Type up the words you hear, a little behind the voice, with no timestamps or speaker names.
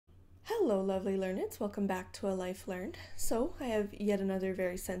Hello, lovely learneds. Welcome back to A Life Learned. So, I have yet another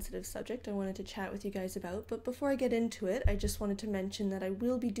very sensitive subject I wanted to chat with you guys about, but before I get into it, I just wanted to mention that I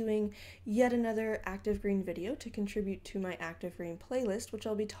will be doing yet another Active Green video to contribute to my Active Green playlist, which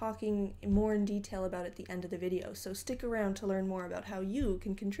I'll be talking more in detail about at the end of the video, so stick around to learn more about how you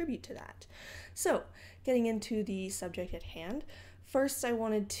can contribute to that. So, getting into the subject at hand, first, I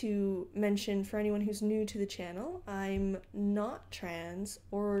wanted to mention, for anyone who's new to the channel, I'm not trans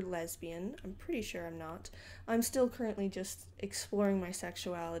or lesbian. I'm pretty sure I'm not. I'm still currently just exploring my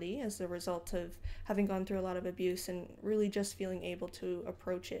sexuality as a result of having gone through a lot of abuse and really just feeling able to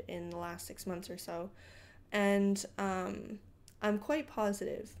approach it in the last 6 months or so. And I'm quite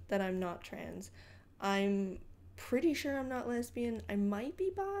positive that I'm not trans. I'm pretty sure I'm not lesbian. I might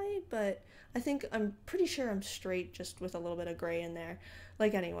be bi, but I'm pretty sure I'm straight, just with a little bit of gray in there,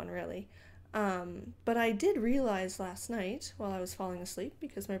 like anyone really. But I did realize last night while I was falling asleep,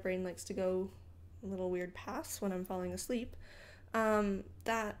 because my brain likes to go a little weird paths when I'm falling asleep,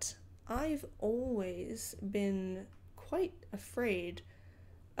 that I've always been quite afraid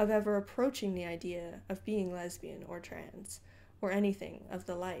of ever approaching the idea of being lesbian or trans or anything of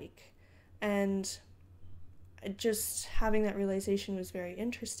the like. And just having that realization was very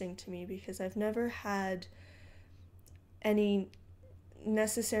interesting to me, because I've never had any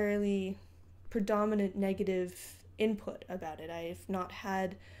necessarily predominant negative input about it. I've not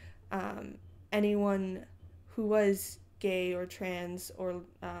had anyone who was gay or trans or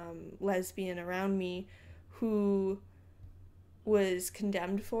lesbian around me who was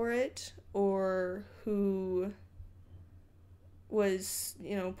condemned for it or who was,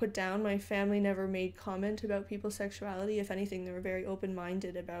 put down. My family never made comment about people's sexuality. If anything, they were very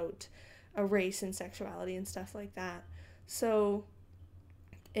open-minded about a race and sexuality and stuff like that. So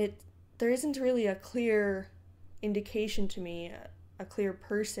there isn't really a clear indication to me, a clear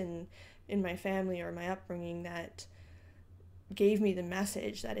person in my family or my upbringing that gave me the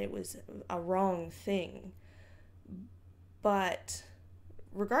message that it was a wrong thing. But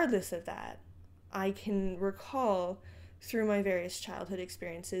regardless of that, I can recall through my various childhood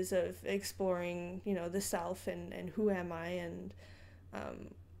experiences of exploring, the self and who am I and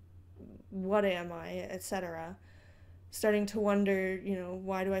what am I, etc., starting to wonder,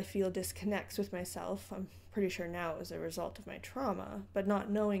 why do I feel disconnects with myself? I'm pretty sure now it was a result of my trauma, but not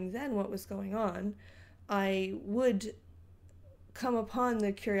knowing then what was going on, I would come upon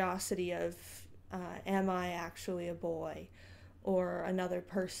the curiosity of, am I actually a boy or another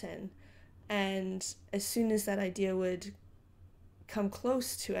person? And as soon as that idea would come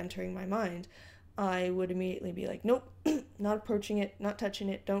close to entering my mind, I would immediately be like, nope, not approaching it, not touching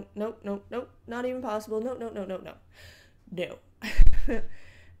it, nope, not even possible, no.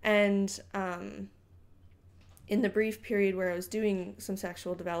 And in the brief period where I was doing some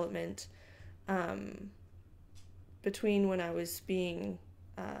sexual development, between when I was being,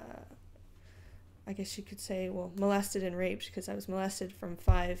 I guess you could say, molested and raped, because I was molested from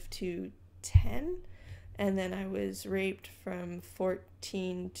 5 to 10, and then I was raped from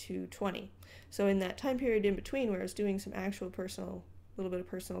 14 to 20. So in that time period in between where I was doing some actual little bit of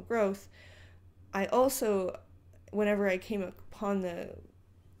personal growth, I also, whenever I came upon the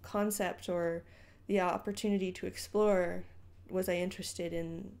concept or the opportunity to explore, was I interested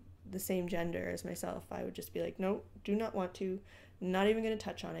in the same gender as myself, I would just be like, no, do not want to, not even going to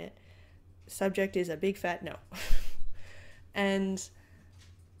touch on it. Subject is a big fat no. And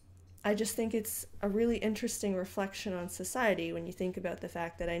I just think it's a really interesting reflection on society when you think about the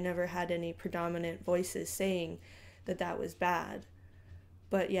fact that I never had any predominant voices saying that that was bad,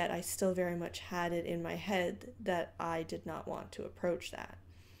 but yet I still very much had it in my head that I did not want to approach that.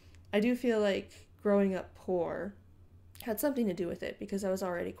 I do feel like growing up poor had something to do with it, because I was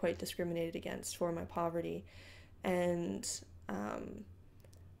already quite discriminated against for my poverty, and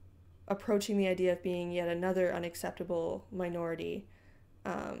approaching the idea of being yet another unacceptable minority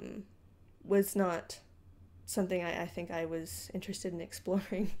was not something I think I was interested in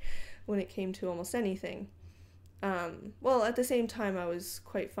exploring when it came to almost anything. At the same time, I was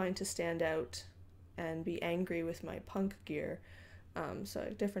quite fine to stand out and be angry with my punk gear,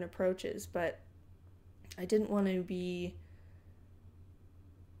 so different approaches, but I didn't want to be,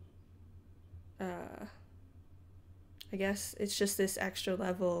 I guess it's just this extra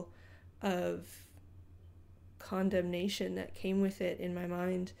level of condemnation that came with it in my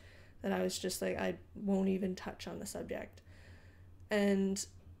mind, that I was just like, I won't even touch on the subject. And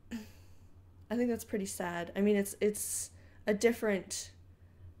I think that's pretty sad. I mean, it's a different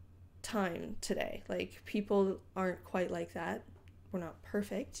time today. Like, people aren't quite like that. We're not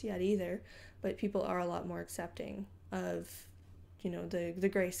perfect yet either, but people are a lot more accepting of the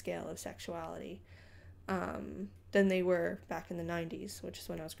grayscale of sexuality than they were back in the 90s, which is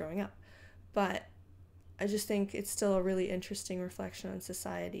when I was growing up. But I just think it's still a really interesting reflection on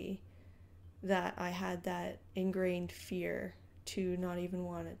society that I had that ingrained fear to not even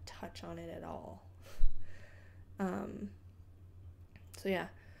want to touch on it at all. So yeah,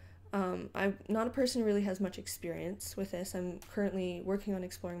 I'm not a person who really has much experience with this. I'm currently working on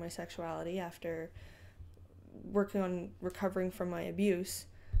exploring my sexuality after working on recovering from my abuse.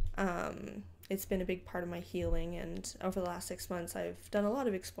 It's been a big part of my healing, and over the last 6 months I've done a lot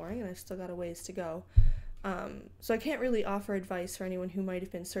of exploring, and I've still got a ways to go. So I can't really offer advice for anyone who might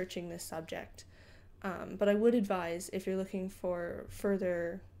have been searching this subject, but I would advise, if you're looking for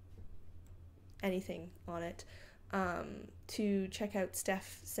further anything on it, to check out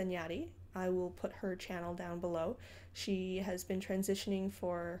Steph Senyati. I will put her channel down below. She has been transitioning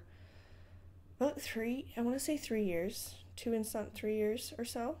for about 3 years, 3 years or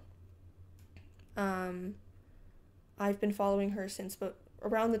so. I've been following her since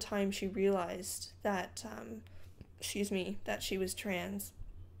around the time she realized that, that she was trans.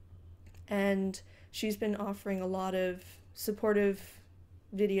 And she's been offering a lot of supportive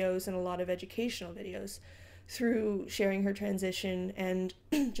videos and a lot of educational videos through sharing her transition and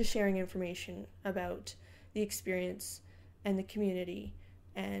just sharing information about the experience and the community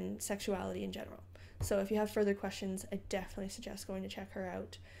and sexuality in general. So if you have further questions, I definitely suggest going to check her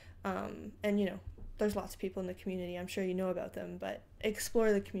out. And there's lots of people in the community. I'm sure you know about them, but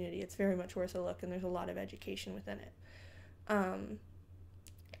explore the community. It's very much worth a look, and there's a lot of education within it.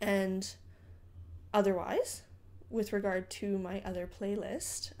 And otherwise, with regard to my other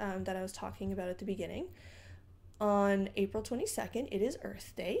playlist that I was talking about at the beginning, on April 22nd, it is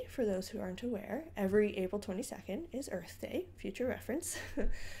Earth Day, for those who aren't aware. Every April 22nd is Earth Day, future reference.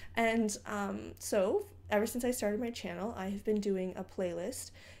 And so, ever since I started my channel, I have been doing a playlist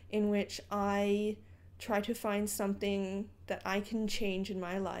in which I try to find something that I can change in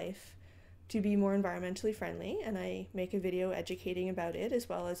my life to be more environmentally friendly, and I make a video educating about it, as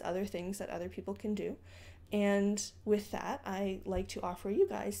well as other things that other people can do. And with that, I like to offer you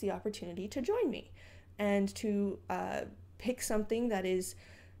guys the opportunity to join me and to pick something that is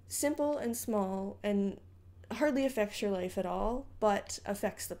simple and small and hardly affects your life at all, but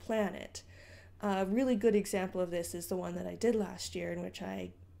affects the planet. A really good example of this is the one that I did last year, in which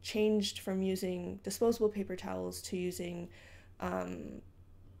I changed from using disposable paper towels to using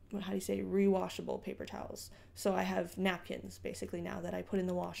rewashable paper towels. So I have napkins basically now that I put in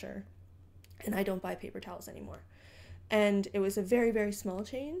the washer, and I don't buy paper towels anymore. And it was a very, very small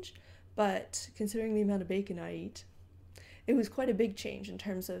change, but considering the amount of bacon I eat, it was quite a big change in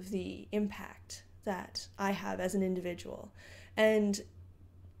terms of the impact that I have as an individual. And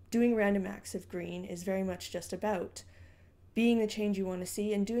doing random acts of green is very much just about being the change you want to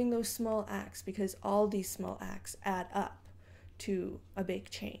see and doing those small acts, because all these small acts add up to a big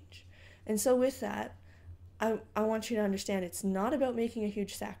change. And so with that, I want you to understand it's not about making a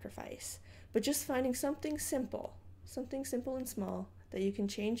huge sacrifice, but just finding something simple and small that you can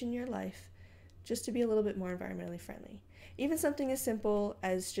change in your life just to be a little bit more environmentally friendly. Even something as simple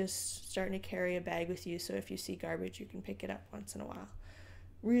as just starting to carry a bag with you, so if you see garbage, you can pick it up once in a while.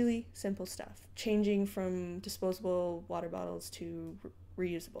 Really simple stuff. Changing from disposable water bottles to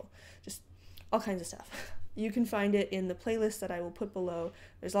reusable. Just all kinds of stuff. You can find it in the playlist that I will put below.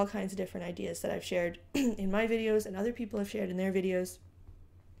 There's all kinds of different ideas that I've shared in my videos and other people have shared in their videos.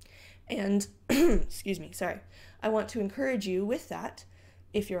 And, I want to encourage you with that,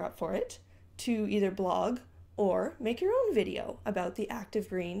 if you're up for it, to either blog or make your own video about the act of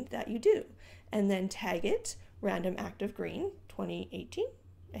green that you do, and then tag it Random Act of Green 2018,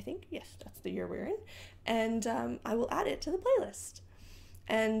 I think. Yes, that's the year we're in. And I will add it to the playlist.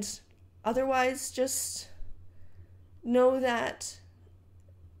 And otherwise, just know that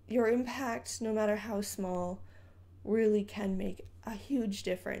your impact, no matter how small, really can make a huge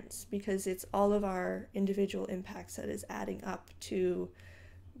difference, because it's all of our individual impacts that is adding up to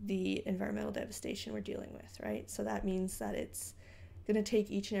the environmental devastation we're dealing with, right? So that means that it's going to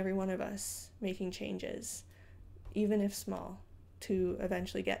take each and every one of us making changes, even if small, to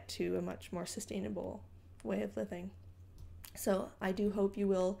eventually get to a much more sustainable way of living. So I do hope you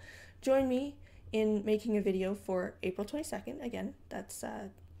will join me in making a video for April 22nd. Again, that's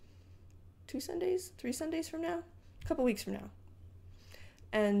 3 Sundays from now, a couple weeks from now.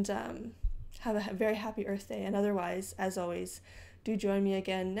 And have a very happy Earth Day. And otherwise, as always, do join me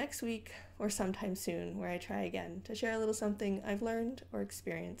again next week or sometime soon, where I try again to share a little something I've learned or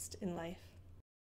experienced in life.